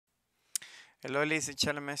Hello ladies and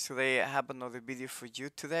gentlemen, today I have another video for you.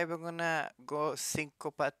 Today we're gonna go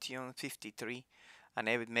Syncopation-53. I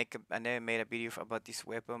never made a video about this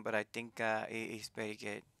weapon, but I think it is very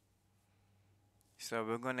good. So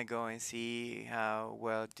we're gonna go and see how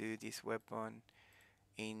well do this weapon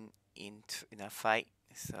in a fight.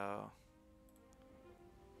 So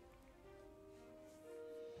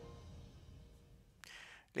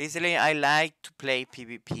recently I like to play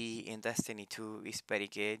PvP in Destiny 2. It's very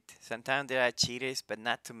good. Sometimes there are cheaters, but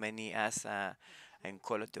not too many as in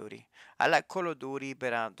Call of Duty. I like Call of Duty,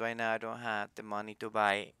 but right now I don't have the money to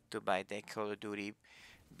buy the Call of Duty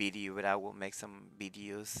video. But I will make some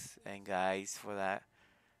videos and guys for that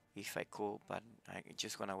if I could. But I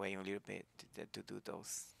just gonna wait a little bit to do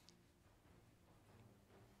those.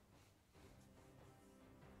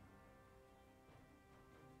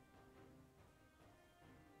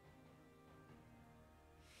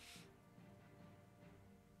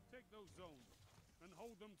 Take those zones and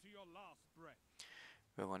hold them to your last breath.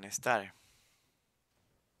 We're gonna start.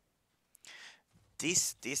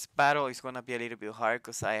 This battle is gonna be a little bit hard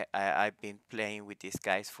because I've been playing with these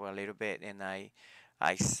guys for a little bit and I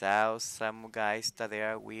saw some guys that they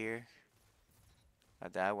are weird.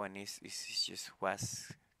 That one is just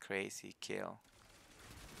was crazy kill.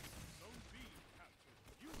 Zone B captured.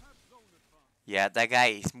 You have zone advantage. Yeah, that guy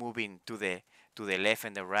is moving to the left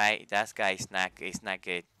and the right. That guy is not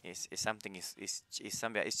good. Is something is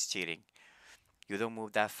somebody is cheating. You don't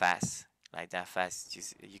move that fast like that fast.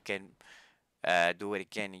 Just you can do it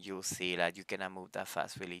again and you'll see that you cannot move that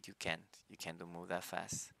fast. Really, you can't do move that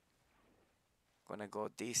fast. Gonna go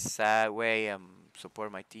this side way.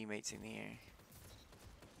 Support my teammates in here.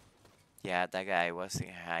 Yeah, that guy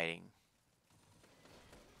wasn't hiding.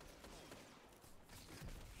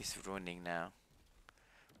 He's running now.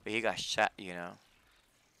 But he got shot.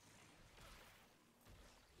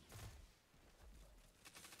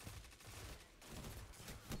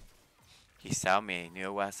 He saw me, knew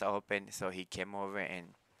it was open, so he came over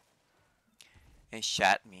and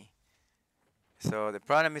shot me. So the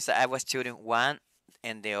problem is that I was shooting one,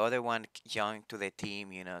 and the other one joined to the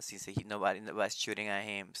team. Since nobody was shooting at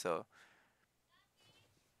him. So,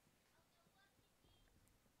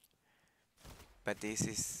 but this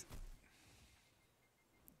is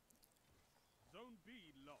Zone B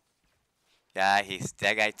lost. yeah, he's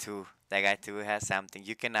that guy too. That guy too has something.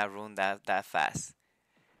 You cannot run that fast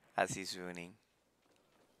as he's running.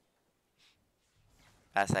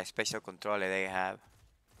 As a special controller they have.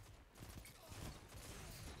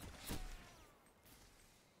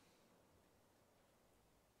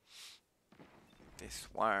 This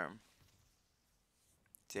worm.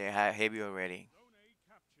 They have heavy already. Zone A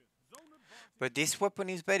captured. Zone advantage But is this weapon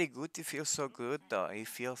is very good. It feels so good though. It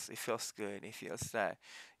feels good. It feels that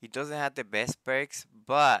it doesn't have the best perks,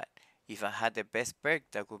 but if I had the best perk,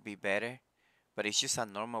 that would be better. But it's just a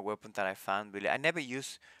normal weapon that I found. Really, I never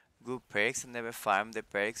use good perks. I never farm the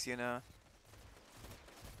perks.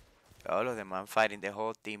 All of them. I'm fighting the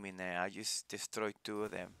whole team in there. I just destroyed two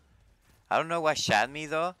of them. I don't know what shot me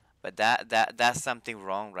though, but that's something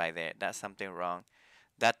wrong right there. That's something wrong.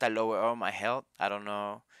 That lower all my health. I don't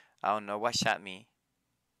know. I don't know what shot me.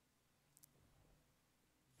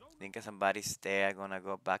 zone Think advantage. somebody's there. I'm gonna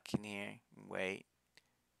go back in here. Wait.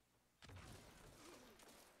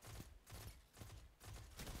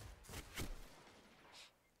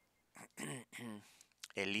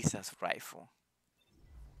 Elisa's rifle.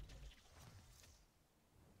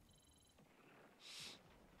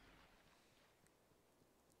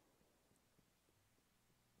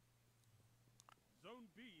 Zone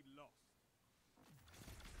B lost.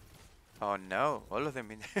 Oh no, all of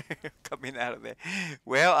them in coming out of there.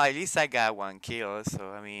 Well, at least I got one kill,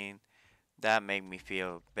 so I mean that made me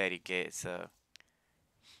feel very good. So,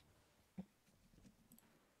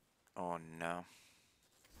 oh no,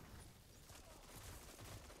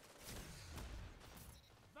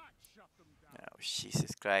 That shut them down. oh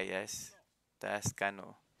Jesus Christ, yes, Lost. that's kind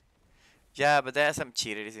of yeah, but there are some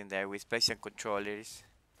cheaters in there with special controllers.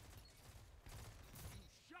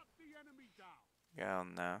 You shut the enemy down. Oh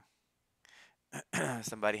no,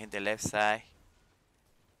 somebody in the left side.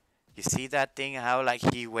 You see that thing? How like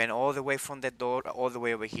he went all the way from the door all the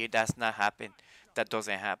way over here? That's not happen. That shut That them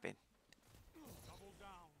doesn't down. happen. Double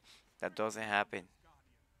down. That doesn't Excellent happen. work,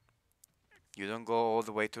 Guardian. You don't go all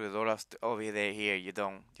the way to the door over there here. You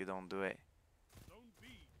don't. You don't do it. Zone B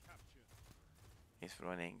captured. He's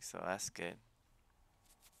running, so that's good.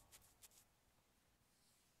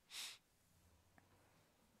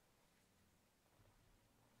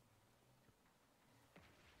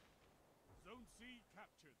 Zone C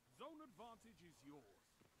captured. Zone advantage is yours.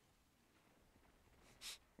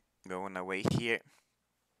 gonna wait here.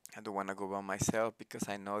 I don't wanna go by myself because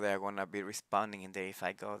I know they're gonna be responding in there if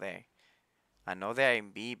I go there. I know they're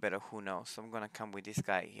in B, but who knows? So I'm gonna come with this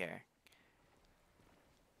guy here.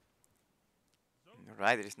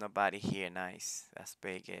 Right, there's nobody here. Nice. That's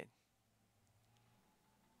very good.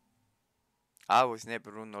 I always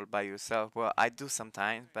never run all by yourself. Well, I do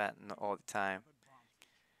sometimes, but not all the time.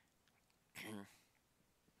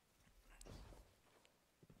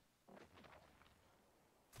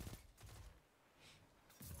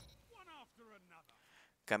 One after another.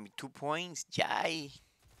 Got me 2 points. Yay.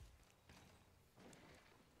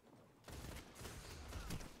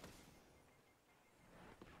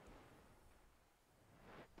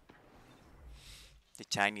 The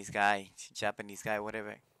Chinese guy, Japanese guy,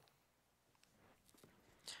 whatever.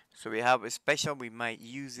 So we have a special we might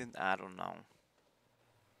use it. I don't know.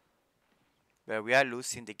 But we are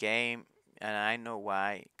losing the game, and I know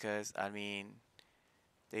why. Because, I mean,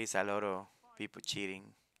 there's a lot of people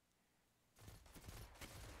cheating.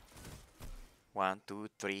 1, 2,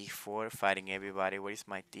 3, 4, fighting everybody. Where is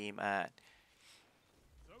my team at?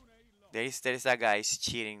 Zone A lost. There's that guy is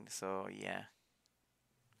cheating. So yeah,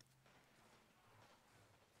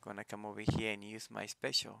 gonna come over here and use my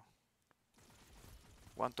special.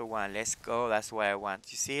 1-to-1. Let's go. That's what I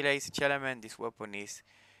want. You see, ladies and gentlemen, this weapon is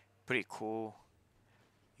pretty cool.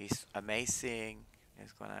 It's amazing.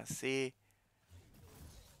 Let's gonna see.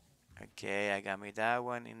 Okay, I got me that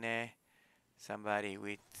one in there. Somebody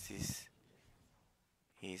with this.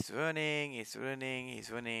 He's running, he's running,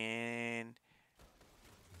 he's running.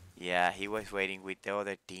 Yeah, he was waiting with the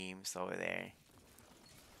other teams over there.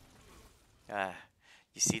 Ah,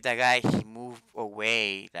 you see that guy? He moved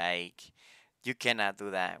away. Like, you cannot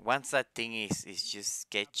do that. Once that thing is just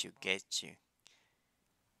get you, get you.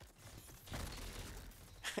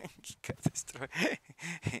 He got destroyed.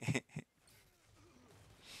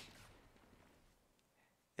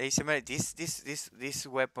 Hey, somebody, this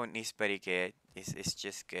weapon is very good. It's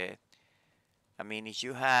just good. I mean, if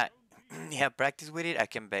you had you have practice with it, I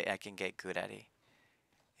can bet I can get good at it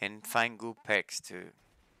and find good perks too.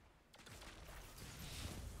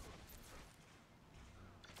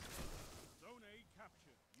 Zone A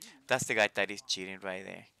captured. You That's the guy that is cheating right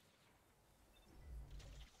there.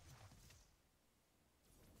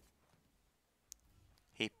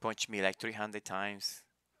 He punched me like 300 times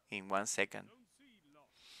in 1 second. Zone C lost.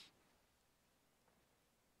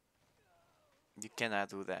 You cannot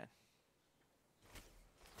do that.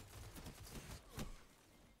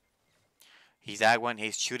 He's that one.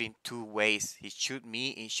 He's shooting 2 ways. He shoot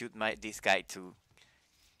me and shoot my this guy too.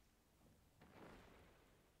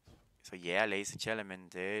 So yeah, ladies and gentlemen,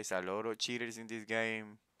 there's a lot of cheaters in this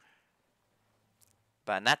game,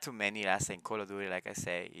 but not too many. As in Call of Duty, like I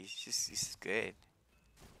say, it's good.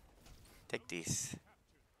 Take this.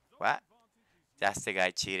 What? That's the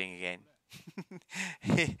guy cheating again.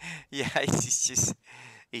 Yeah, it's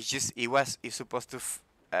supposed to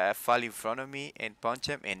fall in front of me and punch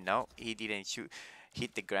him, and no, he didn't shoot,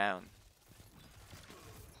 hit the ground.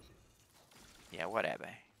 Yeah, whatever.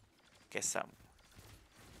 Get some.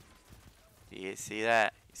 You see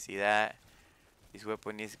that? You see that? This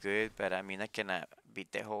weapon is good, but I mean I cannot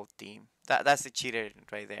beat the whole team. That's a cheater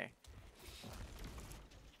right there.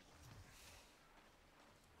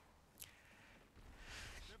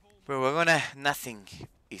 But we're gonna nothing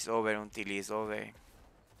is over until it's over.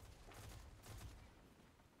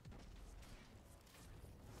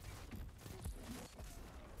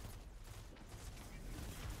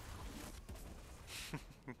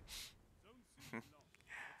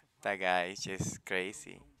 That guy is just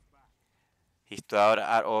crazy. He's 2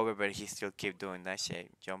 hours over, but he still keep doing that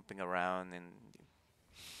shit, jumping around and.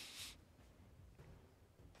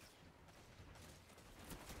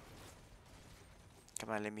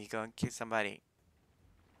 Come on, let me go and kill somebody.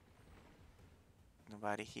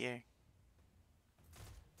 Nobody here.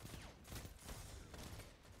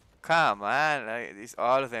 Come on, like, it's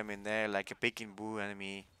all of them in there, like a picking boo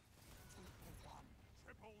enemy.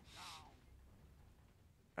 Triple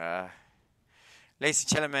down. Uh, ladies and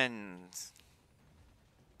gentlemen,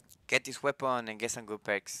 get this weapon and get some good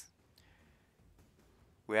perks.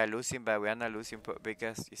 We are losing, but we are not losing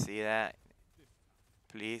because you see that.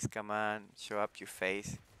 Please, come on, show up your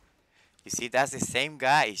face. You see, that's the same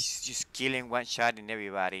guy. He's just killing one shot in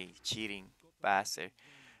everybody, cheating bastard.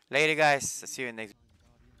 Later, guys. See you next.